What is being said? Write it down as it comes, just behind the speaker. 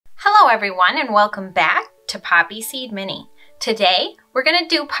everyone, and welcome back to Poppy Seed Mini. Today we're going to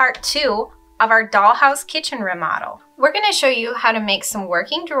do part 2 of our dollhouse kitchen remodel. We're going to show you how to make some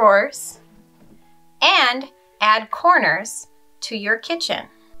working drawers and add corners to your kitchen.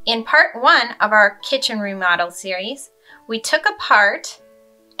 In part 1 of our kitchen remodel series, we took apart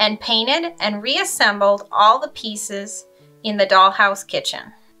and painted and reassembled all the pieces in the dollhouse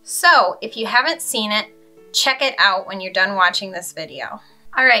kitchen. So if you haven't seen it, check it out when you're done watching this video.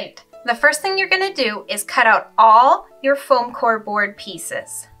 All right, the first thing you're gonna do is cut out all your foam core board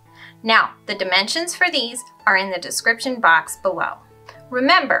pieces. Now, the dimensions for these are in the description box below.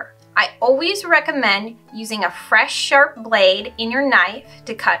 Remember, I always recommend using a fresh sharp blade in your knife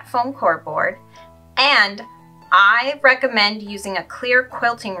to cut foam core board, and I recommend using a clear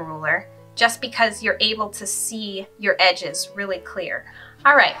quilting ruler just because you're able to see your edges really clear.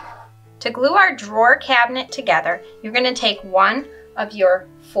 All right, to glue our drawer cabinet together, you're gonna take one of your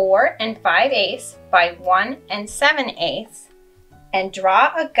 4 5/8 by 1 7/8 and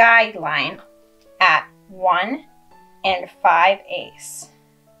draw a guideline at 1 5/8.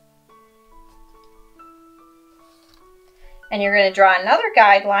 And you're going to draw another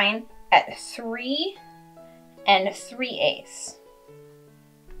guideline at 3 3/8.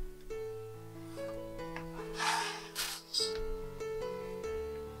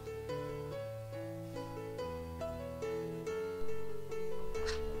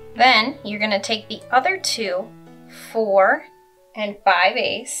 Then you're going to take the other two 4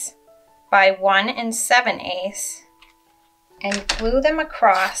 5/8 by 1 7/8 and glue them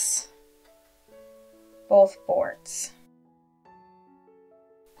across both boards,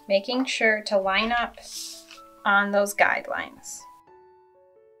 making sure to line up on those guidelines.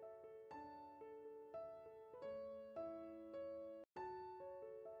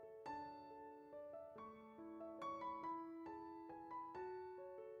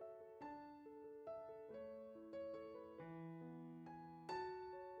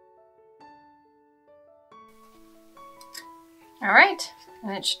 All right,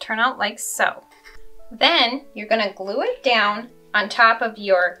 and it should turn out like so. Then you're gonna glue it down on top of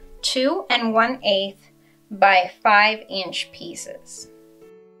your 2 1/8 by 5" pieces.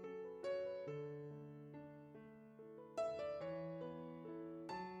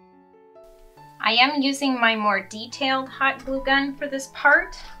 I am using my more detailed hot glue gun for this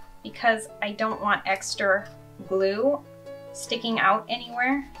part because I don't want extra glue sticking out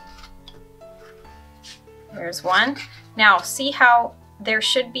anywhere. There's one. Now see how there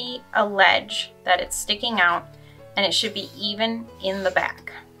should be a ledge that it's sticking out, and it should be even in the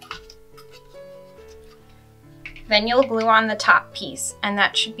back. Then you'll glue on the top piece, and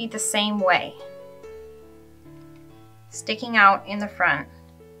that should be the same way, sticking out in the front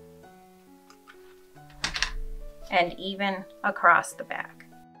and even across the back.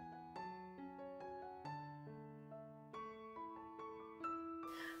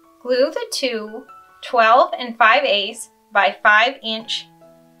 Glue the two 12 5/8 by 5"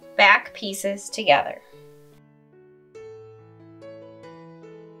 back pieces together.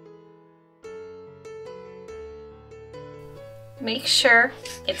 Make sure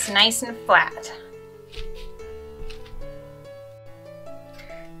it's nice and flat.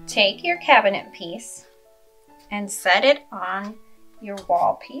 Take your cabinet piece and set it on your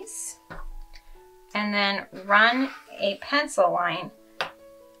wall piece, and then run a pencil line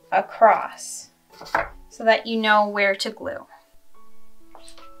across so that you know where to glue.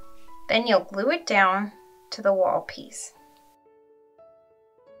 Then you'll glue it down to the wall piece.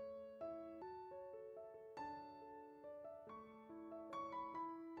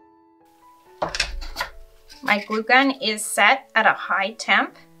 My glue gun is set at a high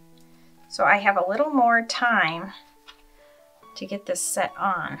temp, so I have a little more time to get this set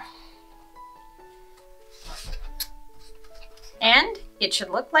on. And it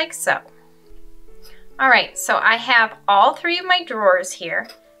should look like so. All right, so I have all 3 of my drawers here,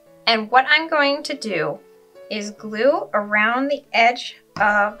 and what I'm going to do is glue around the edge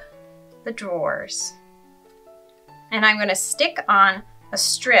of the drawers, and I'm going to stick on a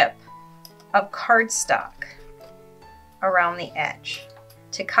strip of cardstock around the edge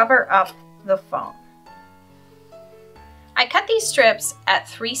to cover up the foam. I cut these strips at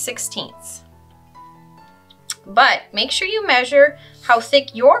 3/16, but make sure you measure how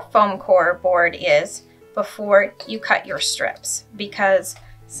thick your foam core board is before you cut your strips, because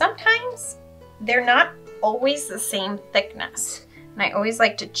sometimes they're not always the same thickness, and I always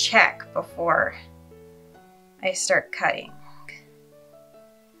like to check before I start cutting.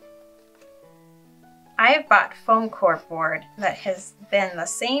 I have bought foam core board that has been the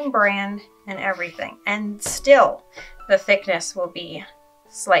same brand and everything, and still the thickness will be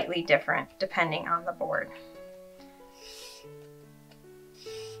slightly different depending on the board.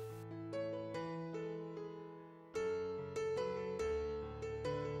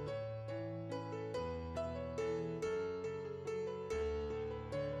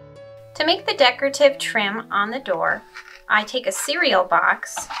 To make the decorative trim on the door, I take a cereal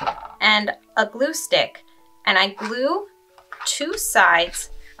box and a glue stick, and I glue two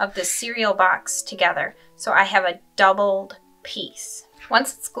sides of the cereal box together so I have a doubled piece.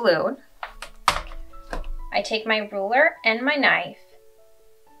 Once it's glued, I take my ruler and my knife,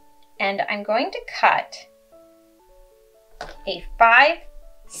 and I'm going to cut a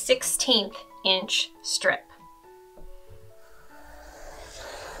 5/16 inch strip.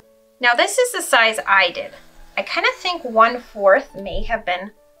 Now this is the size I did. I kind of think 1/4 may have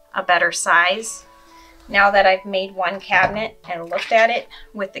been a better size now that I've made one cabinet and looked at it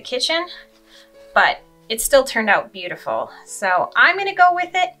with the kitchen, but it still turned out beautiful. So I'm gonna go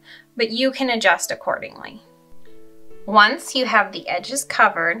with it, but you can adjust accordingly. Once you have the edges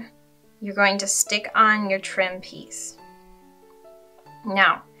covered, you're going to stick on your trim piece.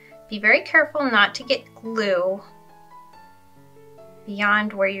 Now, be very careful not to get glue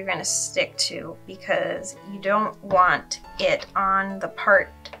beyond where you're going to stick to, because you don't want it on the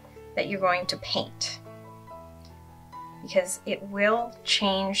part that you're going to paint, because it will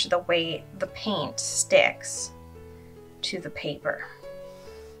change the way the paint sticks to the paper.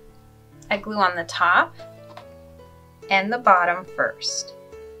 I glue on the top and the bottom first.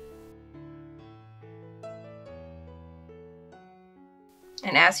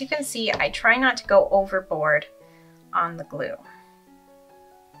 And as you can see, I try not to go overboard on the glue.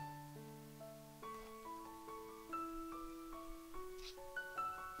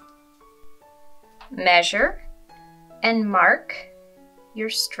 Measure and mark your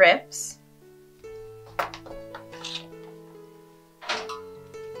strips.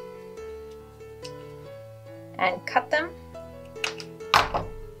 And cut them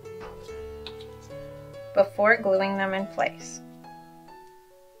before gluing them in place.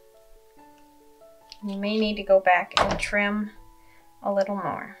 You may need to go back and trim a little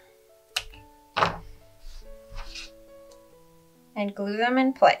more. And glue them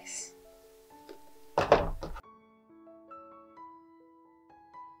in place.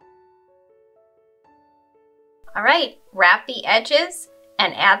 All right, wrap the edges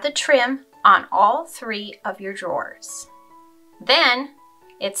and add the trim on all 3 of your drawers. Then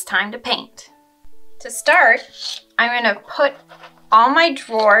it's time to paint. To start, I'm going to put all my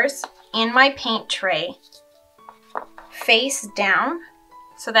drawers in my paint tray face down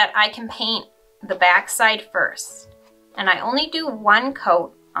so that I can paint the back side first. And I only do 1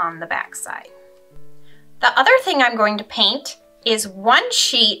 coat on the back side. The other thing I'm going to paint is 1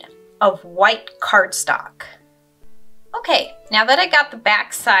 sheet of white cardstock. Okay, now that I got the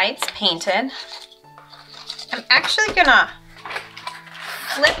back sides painted, I'm actually gonna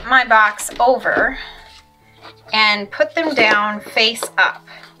flip my box over and put them down face up.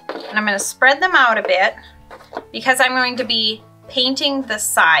 And I'm gonna spread them out a bit because I'm going to be painting the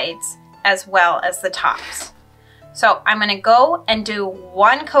sides as well as the tops. So I'm gonna go and do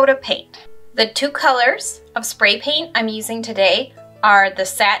 1 coat of paint. The 2 colors of spray paint I'm using today are the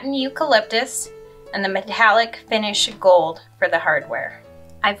satin eucalyptus and the metallic finish gold for the hardware.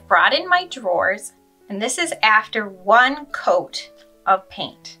 I've brought in my drawers, and this is after 1 coat of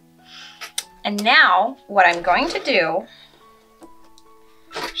paint. And now what I'm going to do,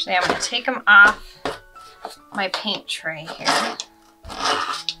 actually I'm going to take them off my paint tray here.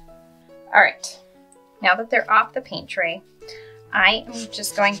 All right, now that they're off the paint tray, I am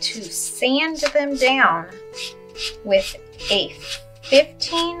just going to sand them down with a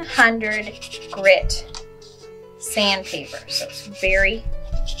 1500 grit sandpaper. So it's very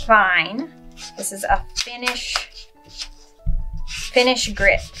fine. This is a finish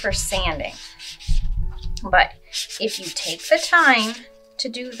grit for sanding. But if you take the time to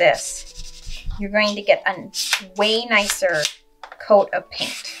do this, you're going to get a way nicer coat of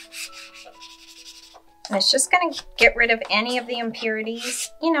paint. And it's just going to get rid of any of the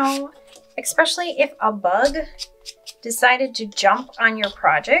impurities, you know, especially if a bug decided to jump on your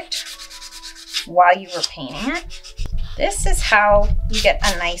project while you were painting it. This is how you get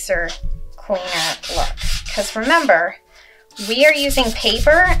a nicer, cleaner look. Because remember, we are using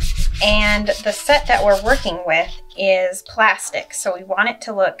paper and the set that we're working with is plastic. So we want it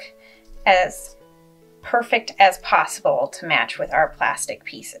to look as perfect as possible to match with our plastic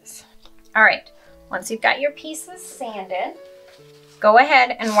pieces. All right, once you've got your pieces sanded, go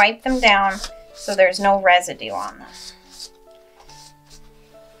ahead and wipe them down so there's no residue on them.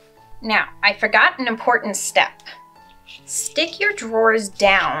 Now, I forgot an important step. Stick your drawers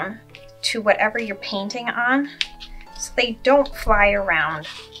down to whatever you're painting on so they don't fly around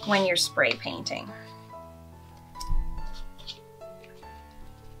when you're spray painting.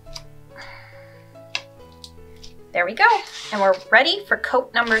 There we go. And we're ready for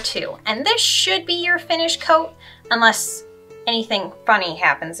coat number 2. And this should be your finished coat unless anything funny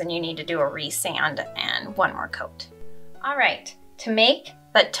happens and you need to do a resand and one more coat. All right, to make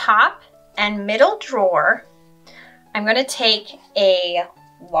the top and middle drawer, I'm going to take a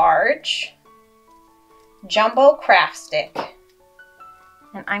large jumbo craft stick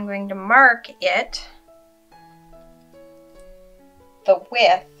and I'm going to mark it the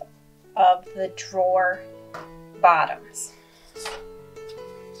width of the drawer bottoms.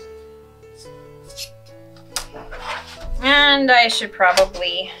 And I should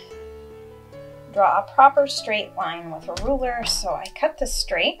probably draw a proper straight line with a ruler, so I cut this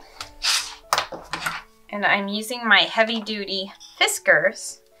straight. And I'm using my heavy-duty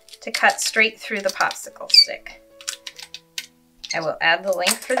Fiskars to cut straight through the popsicle stick. I will add the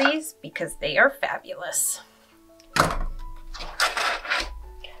link for these because they are fabulous.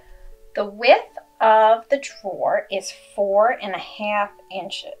 The width of the drawer is 4.5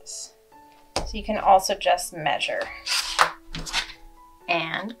 inches. So you can also just measure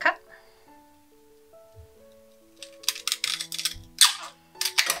and cut.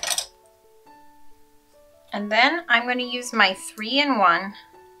 And then I'm going to use my 3-in-1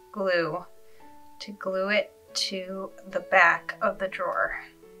 glue to glue it to the back of the drawer.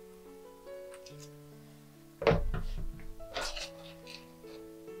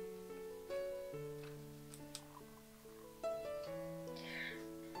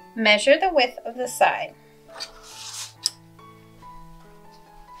 Measure the width of the side.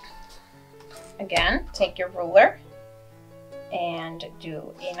 Again, take your ruler and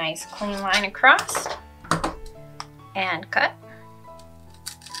do a nice clean line across and cut.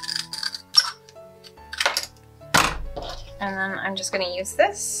 And then I'm just going to use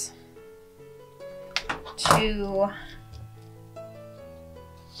this to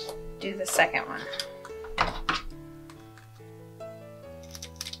do the second one.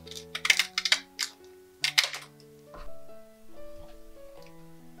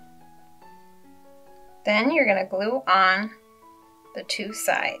 Then you're going to glue on the 2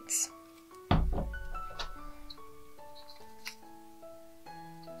 sides.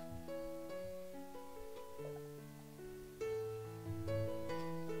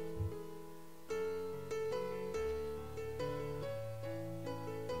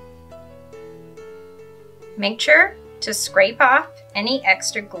 Make sure to scrape off any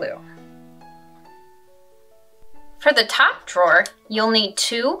extra glue. For the top drawer, you'll need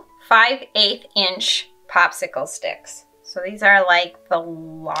 2 5/8 inch popsicle sticks. So these are like the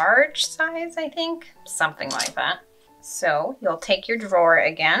large size, I think, something like that. So you'll take your drawer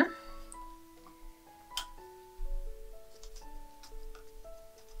again.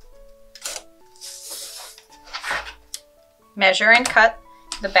 Measure and cut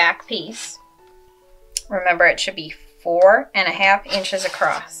the back piece. Remember, it should be 4.5 inches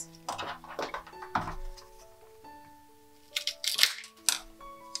across.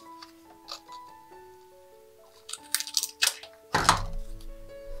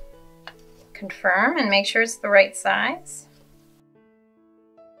 Confirm and make sure it's the right size.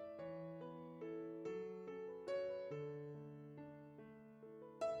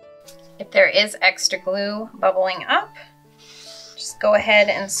 If there is extra glue bubbling up, just go ahead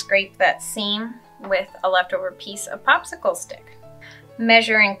and scrape that seam with a leftover piece of popsicle stick.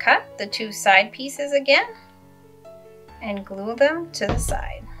 Measure and cut the 2 side pieces again and glue them to the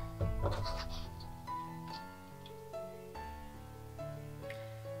side.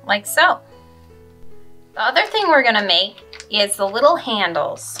 Like so. The other thing we're going to make is the little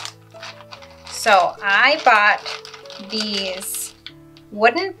handles. So I bought these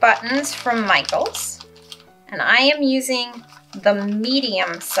wooden buttons from Michaels, and I am using the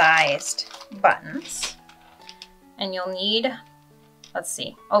medium-sized buttons. And you'll need, let's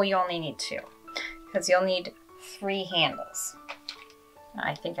see, oh, you only need 2, because you'll need 3 handles.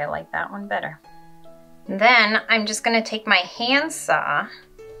 I think I like that one better. And then I'm just going to take my handsaw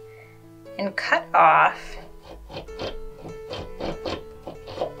and cut off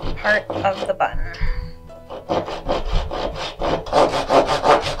part of the button.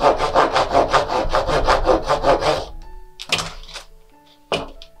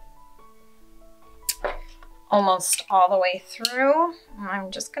 Almost all the way through.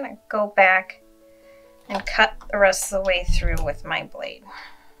 I'm just going to go back and cut the rest of the way through with my blade.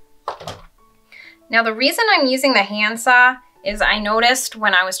 Now the reason I'm using the handsaw is I noticed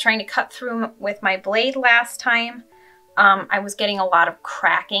when I was trying to cut through with my blade last time, I was getting a lot of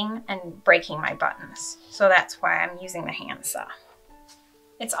cracking and breaking my buttons. So that's why I'm using the handsaw.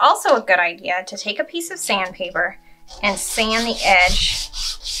 It's also a good idea to take a piece of sandpaper and sand the edge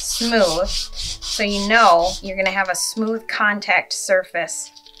smooth so you know you're going to have a smooth contact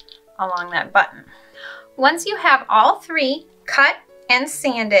surface along that button. Once you have all three cut and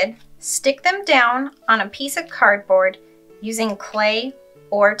sanded, stick them down on a piece of cardboard using clay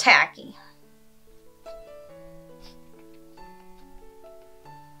or tacky.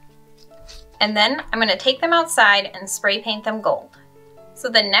 And then I'm going to take them outside and spray paint them gold. So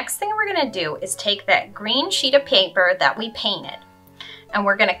the next thing we're going to do is take that green sheet of paper that we painted, and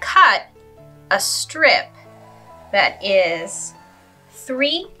we're going to cut a strip that is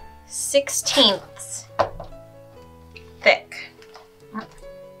 3/16 thick.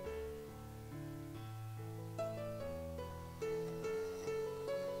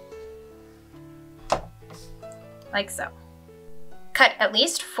 Like so. Cut at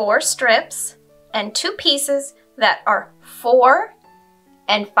least 4 strips and 2 pieces that are 4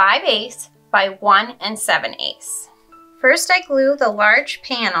 5/8 by 1 7/8. First, I glue the large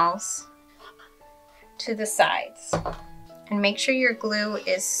panels to the sides. And make sure your glue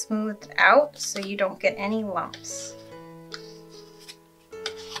is smoothed out so you don't get any lumps.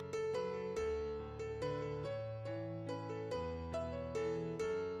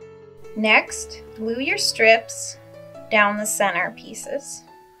 Next, glue your strips down the center pieces.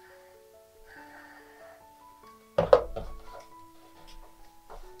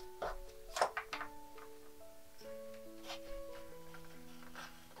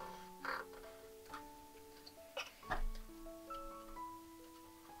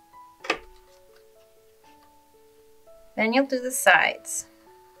 Then you'll do the sides.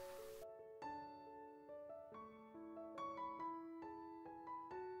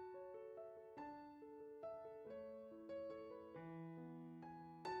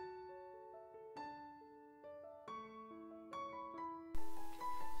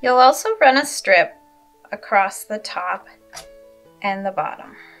 You'll also run a strip across the top and the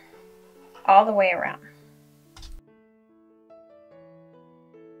bottom, all the way around.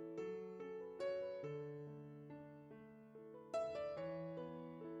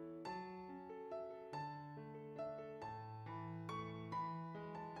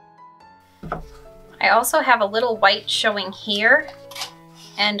 I also have a little white showing here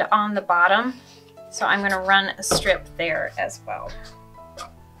and on the bottom, so I'm going to run a strip there as well.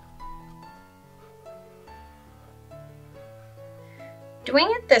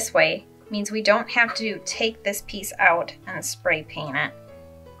 Doing it this way means we don't have to take this piece out and spray paint it.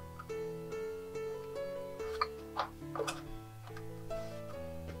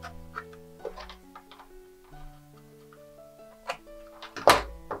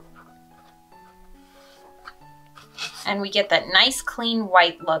 And we get that nice clean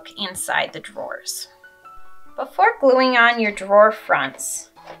white look inside the drawers. Before gluing on your drawer fronts,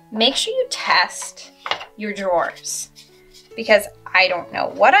 make sure you test your drawers, because I don't know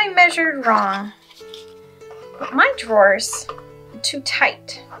what I measured wrong, but my drawers are too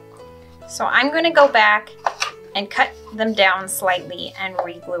tight. So I'm going to go back and cut them down slightly and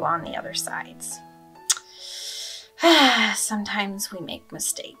re-glue on the other sides. Sometimes we make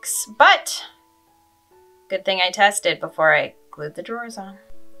mistakes, but good thing I tested before I glued the drawers on.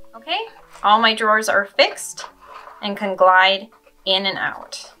 Okay, all my drawers are fixed and can glide in and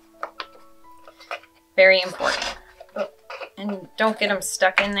out. Very important. Oh, and don't get them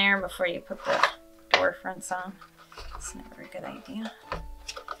stuck in there before you put the door fronts on. It's never a good idea.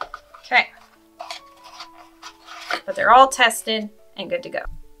 Okay, but they're all tested and good to go.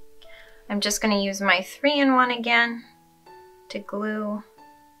 I'm just going to use my 3-in-1 again to glue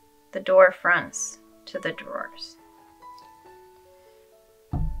the door fronts to the drawers.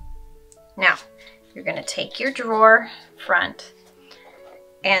 Now, you're going to take your drawer front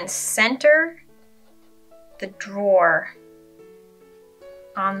and center the drawer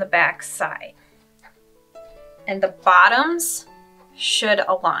on the back side. And the bottoms should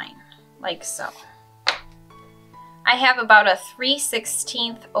align, like so. I have about a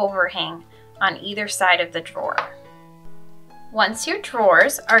 3/16 overhang on either side of the drawer. Once your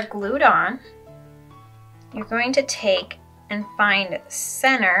drawers are glued on, you're going to take and find the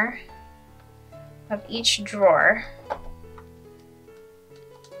center of each drawer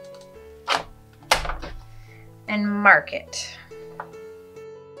and mark it.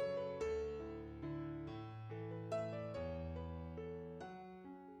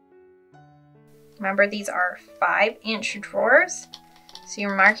 Remember, these are 5-inch drawers, so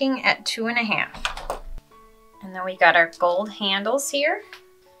you're marking at 2.5. And then we got our gold handles here.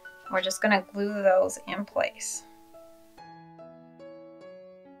 We're just going to glue those in place.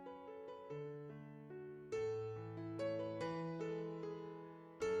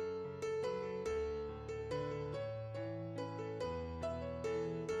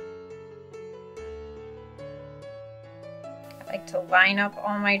 I like to line up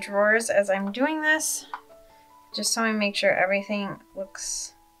all my drawers as I'm doing this, just so I make sure everything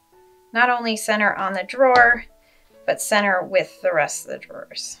looks not only center on the drawer, but center with the rest of the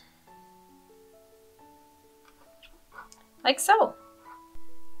drawers. Like so.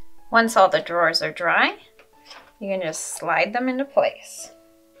 Once all the drawers are dry, you can just slide them into place.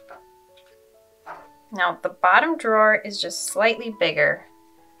 Now the bottom drawer is just slightly bigger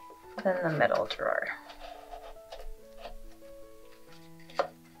than the middle drawer.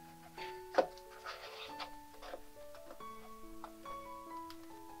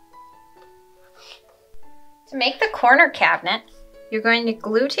 To make the corner cabinet, you're going to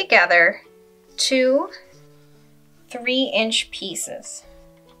glue together two 3-inch pieces.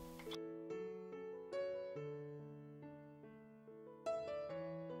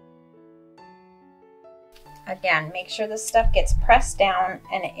 Again, make sure the stuff gets pressed down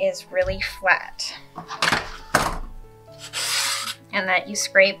and it is really flat. And that you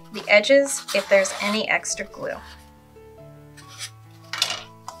scrape the edges if there's any extra glue.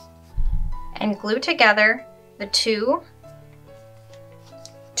 And glue together the two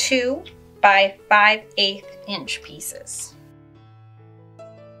 2 by 5/8 inch pieces.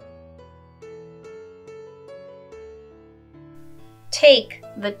 Take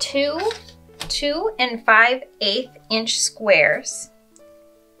the two 2 5/8 inch squares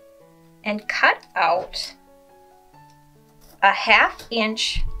and cut out a 1/2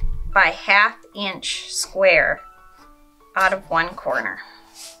 inch by 1/2 inch square out of one corner.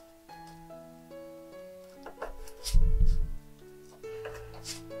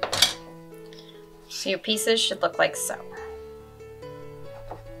 So your pieces should look like so.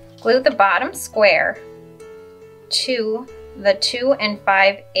 Glue the bottom square to the 2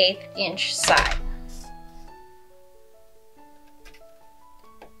 5/8 inch side.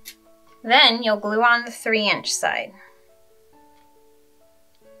 Then you'll glue on the 3-inch side.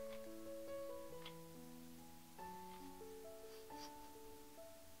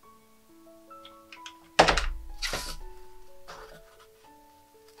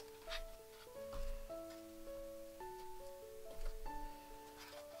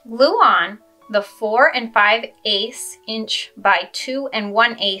 Glue on the 4 5/8 inch by 2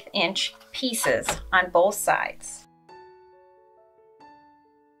 1/8 inch pieces on both sides.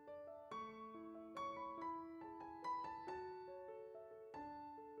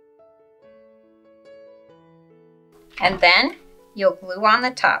 And then you'll glue on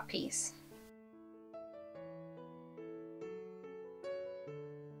the top piece.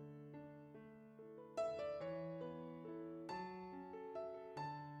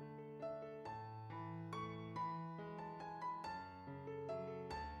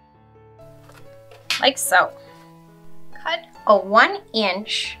 Like so. Cut a 1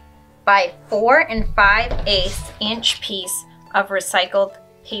 inch by 4 5/8 inch piece of recycled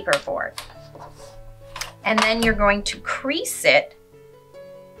paperboard. And then you're going to crease it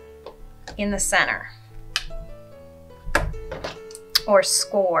in the center, or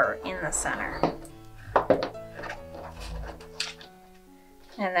score in the center.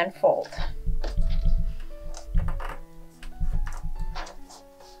 And then fold.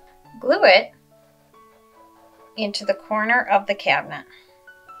 Glue it into the corner of the cabinet.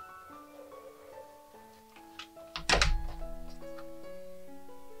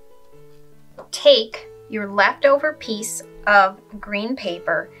 Take your leftover piece of green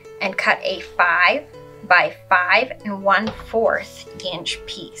paper and cut a 5 by 5 1/4 inch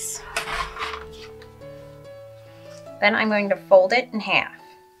piece. Then I'm going to fold it in half.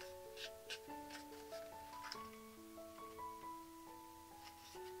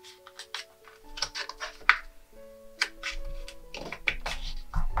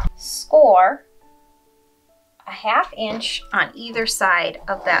 Score a 1/2 inch on either side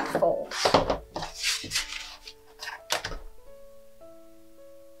of that fold.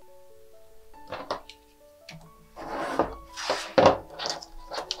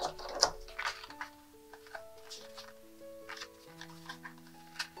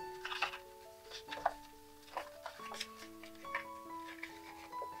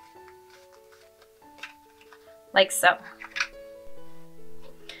 Like so.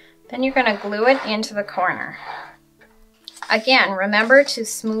 Then you're going to glue it into the corner. Again, remember to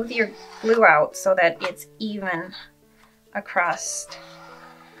smooth your glue out so that it's even across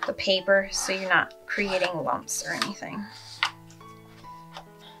the paper so you're not creating lumps or anything.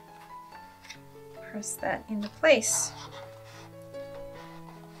 Press that into place.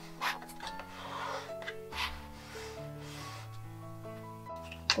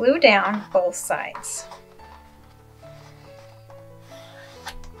 Glue down both sides.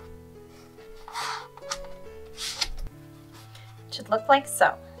 look like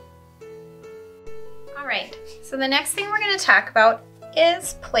so. All right, so the next thing we're going to talk about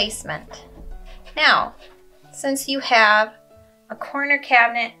is placement. Now, since you have a corner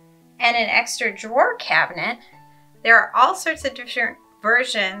cabinet and an extra drawer cabinet, there are all sorts of different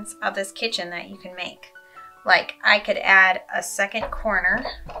versions of this kitchen that you can make. Like I could add a second corner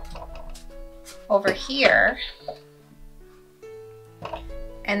over here,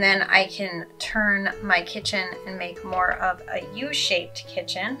 and then I can turn my kitchen and make more of a U-shaped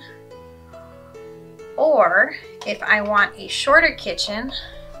kitchen. Or if I want a shorter kitchen,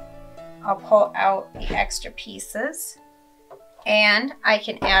 I'll pull out the extra pieces and I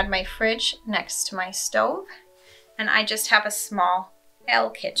can add my fridge next to my stove, and I just have a small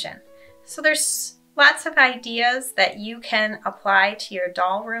L kitchen. So there's lots of ideas that you can apply to your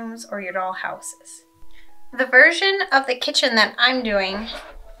doll rooms or your doll houses. The version of the kitchen that I'm doing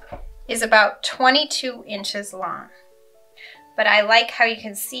is about 22 inches long, but I like how you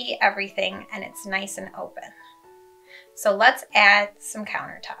can see everything and it's nice and open. So let's add some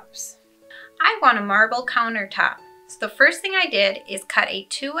countertops. I want a marble countertop. So the first thing I did is cut a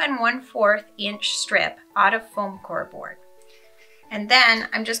 2 1/4 inch strip out of foam core board. And then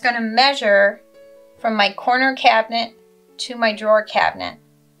I'm just going to measure from my corner cabinet to my drawer cabinet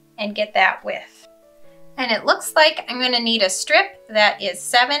and get that width. And it looks like I'm going to need a strip that is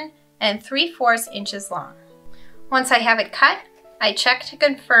 7 3/4 inches long. Once I have it cut, I check to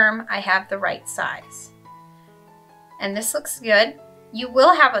confirm I have the right size. And this looks good. You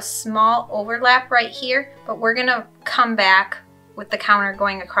will have a small overlap right here, but we're going to come back with the counter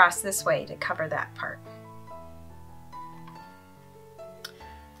going across this way to cover that part.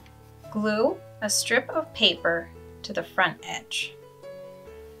 Glue a strip of paper to the front edge.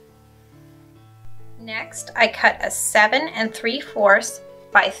 Next, I cut a 7 3/4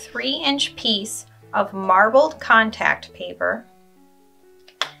 by 3-inch piece of marbled contact paper,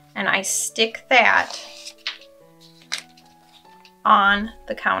 and I stick that on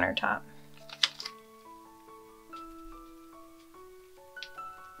the countertop.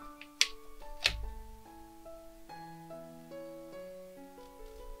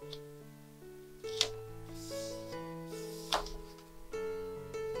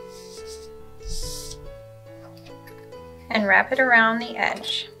 And wrap it around the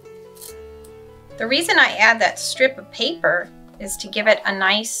edge. The reason I add that strip of paper is to give it a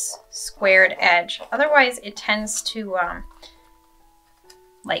nice squared edge. Otherwise it tends to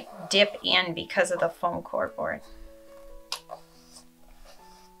like dip in because of the foam core board.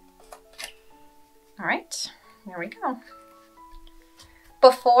 All right, there we go.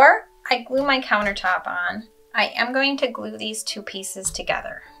 Before I glue my countertop on, I am going to glue these two pieces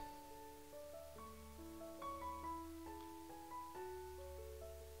together.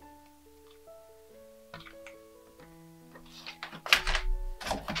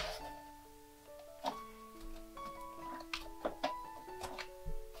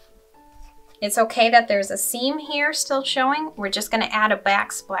 It's okay that there's a seam here still showing. We're just going to add a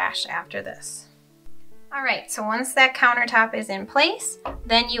backsplash after this. All right, so once that countertop is in place,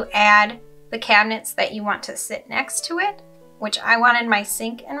 then you add the cabinets that you want to sit next to it, which I wanted my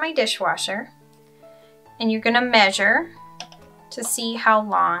sink and my dishwasher. And you're going to measure to see how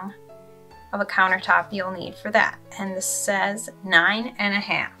long of a countertop you'll need for that. And this says 9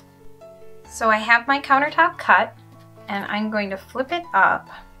 1/2. So I have my countertop cut, and I'm going to flip it up.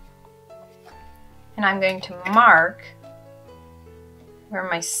 And I'm going to mark where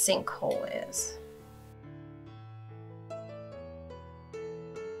my sink hole is.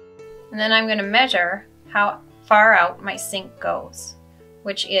 And then I'm going to measure how far out my sink goes,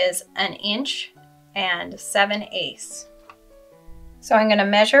 which is 1 inch and 7/8. So I'm going to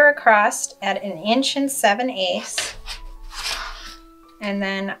measure across at 1 inch and 7/8, and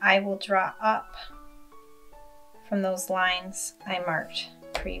then I will draw up from those lines I marked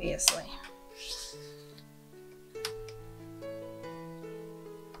previously.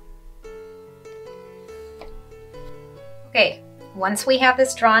 Okay, once we have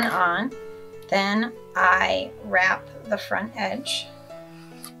this drawn on, then I wrap the front edge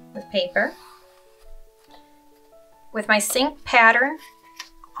with paper. With my sink pattern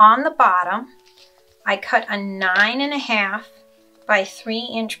on the bottom, I cut a 9 1/2 by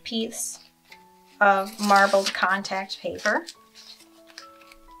 3-inch piece of marbled contact paper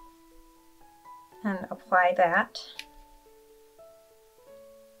and apply that.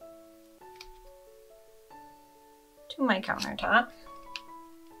 To my countertop.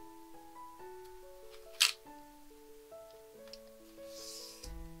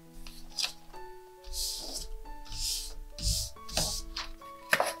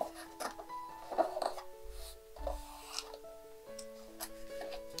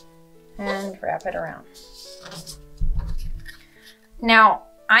 and wrap it around. Now,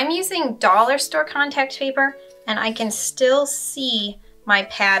 I'm using dollar store contact paper and I can still see my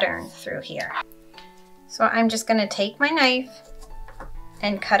pattern through here. So I'm just going to take my knife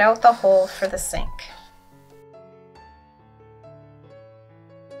and cut out the hole for the sink.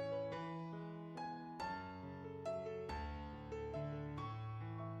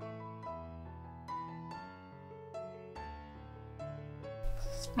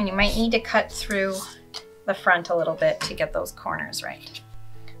 And you might need to cut through the front a little bit to get those corners right.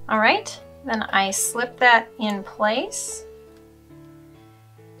 All right, then I slip that in place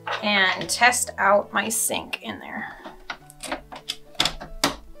and test out my sink in there.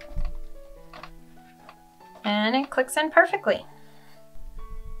 And it clicks in perfectly.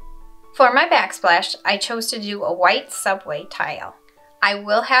 For my backsplash, I chose to do a white subway tile. I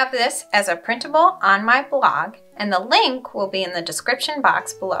will have this as a printable on my blog, and the link will be in the description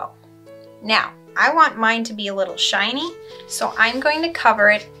box below. Now, I want mine to be a little shiny, so I'm going to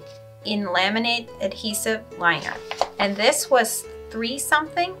cover it in laminate adhesive liner. And this was $3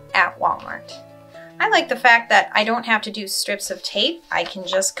 something at Walmart. I like the fact that I don't have to do strips of tape. I can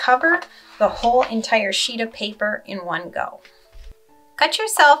just cover the whole entire sheet of paper in one go. Cut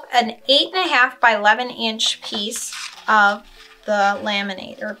yourself an 8.5 by 11 inch piece of the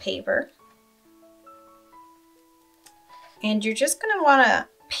laminator paper. And you're just going to want to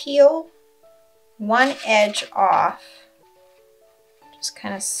peel one edge off. Just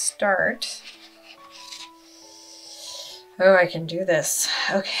kind of start. Oh, I can do this.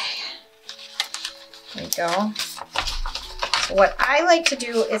 Okay. There we go. So what I like to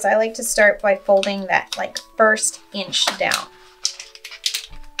do is I like to start by folding that like first inch down.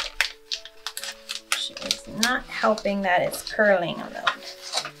 It's not helping that it's curling a little.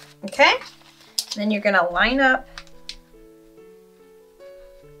 Okay? Then you're going to line up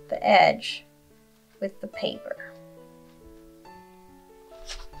the edge with the paper.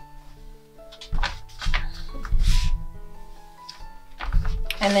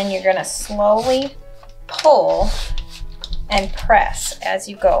 And then you're going to slowly pull and press as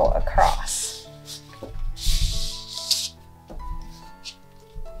you go across.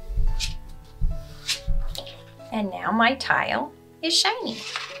 And now my tile is shiny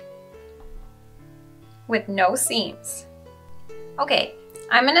with no seams. Okay,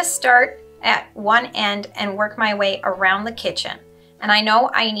 I'm going to start at one end and work my way around the kitchen. And I know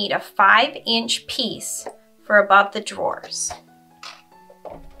I need a 5-inch piece for above the drawers.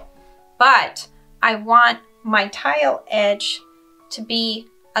 But I want my tile edge to be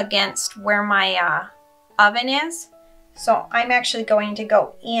against where my oven is. So I'm actually going to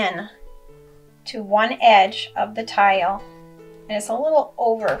go in to one edge of the tile, and it's a little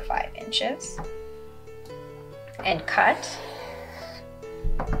over 5 inches, and cut.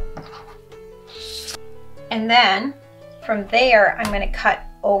 And then from there, I'm going to cut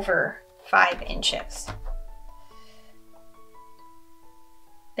over 5 inches.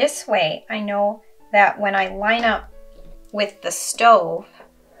 This way, I know that when I line up with the stove,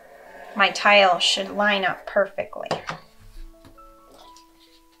 my tile should line up perfectly.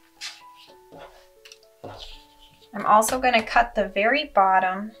 I'm also going to cut the very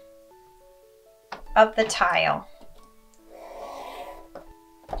bottom of the tile.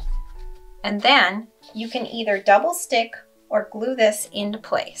 And then you can either double stick or glue this into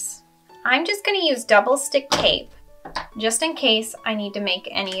place. I'm just going to use double stick tape just in case I need to make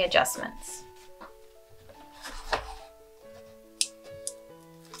any adjustments.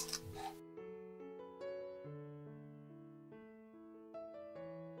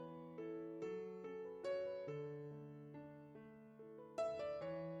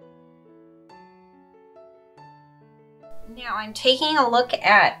 Now I'm taking a look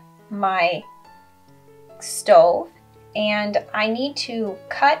at my stove, and I need to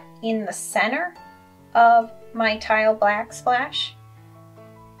cut in the center of my tile backsplash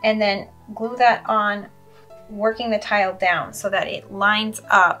and then glue that on, working the tile down so that it lines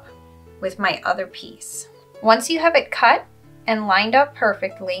up with my other piece. Once you have it cut and lined up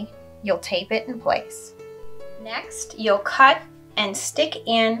perfectly, you'll tape it in place. Next, you'll cut and stick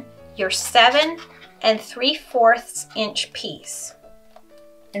in your 7 3/4 inch piece.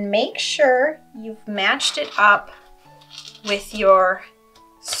 And make sure you've matched it up with your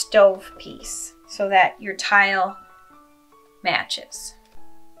stove piece so that your tile matches.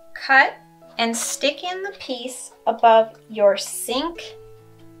 Cut and stick in the piece above your sink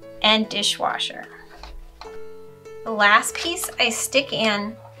and dishwasher. The last piece I stick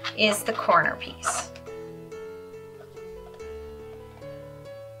in is the corner piece.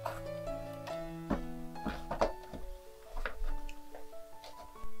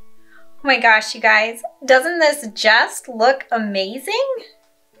 Oh my gosh, you guys, doesn't this just look amazing?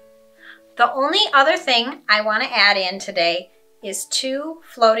 The only other thing I want to add in today is 2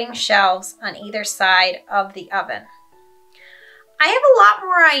 floating shelves on either side of the oven. I have a lot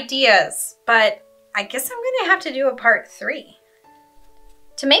more ideas, but I guess I'm going to have to do a part 3.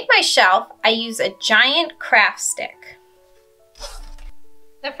 To make my shelf, I use a giant craft stick.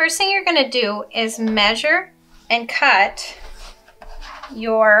 The first thing you're going to do is measure and cut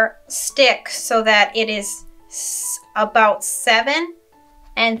your stick so that it is about 7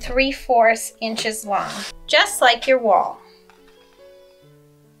 3/4 inches long, just like your wall.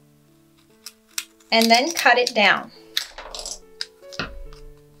 And then cut it down.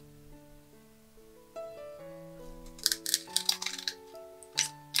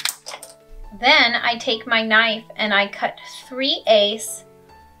 Then I take my knife and I cut 3/8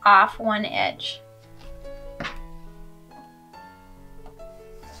 off one edge.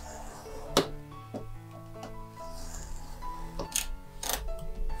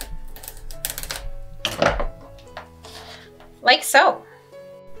 Like so.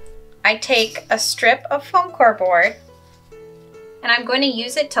 I take a strip of foam core board and I'm going to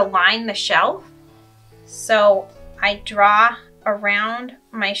use it to line the shelf. So I draw around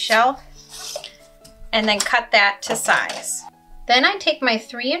my shelf and then cut that to size. Then I take my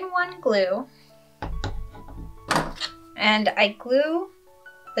 3-in-1 glue and I glue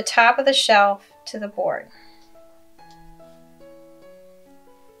the top of the shelf to the board.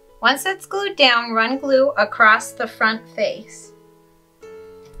 Once it's glued down, run glue across the front face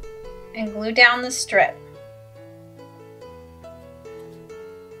and glue down the strip.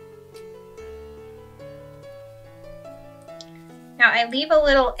 Now I leave a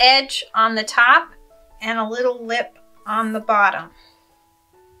little edge on the top and a little lip on the bottom.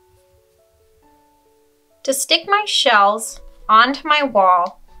 To stick my shells onto my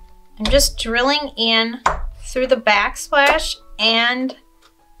wall, I'm just drilling in through the backsplash and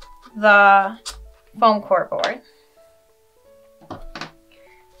the foam core board.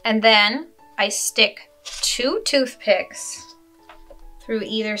 And then I stick 2 toothpicks through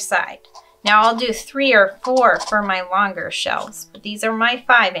either side. Now I'll do 3 or 4 for my longer shelves, but these are my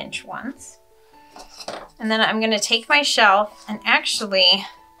 5-inch ones. And then I'm going to take my shelf and actually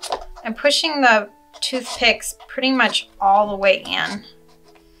I'm pushing the toothpicks pretty much all the way in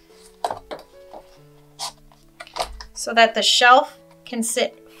so that the shelf can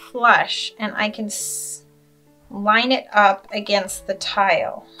sit flush and I can line it up against the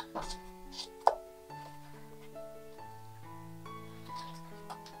tile.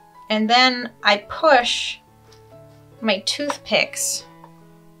 And then I push my toothpicks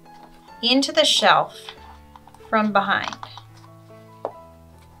into the shelf from behind.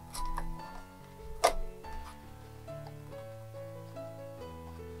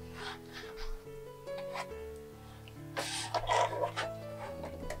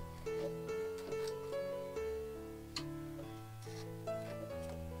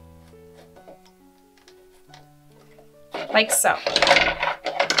 Like so.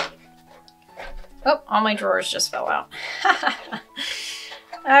 Oh, all my drawers just fell out.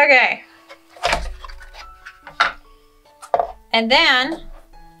 Okay. And then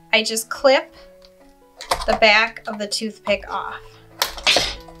I just clip the back of the toothpick off.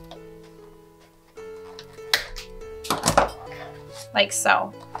 Like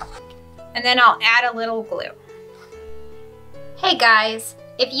so. And then I'll add a little glue. Hey guys,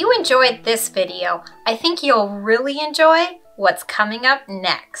 if you enjoyed this video, I think you'll really enjoy what's coming up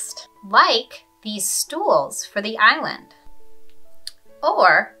next. Like these stools for the island.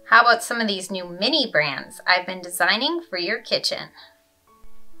 Or how about some of these new mini brands I've been designing for your kitchen?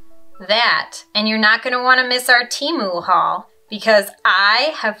 That, and you're not going to want to miss our Temu haul because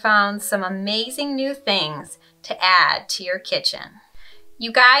I have found some amazing new things to add to your kitchen.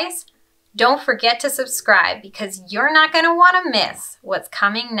 You guys, don't forget to subscribe because you're not going to want to miss what's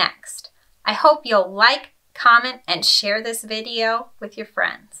coming next. I hope you'll like, comment, and share this video with your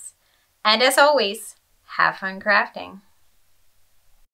friends. And as always, have fun crafting.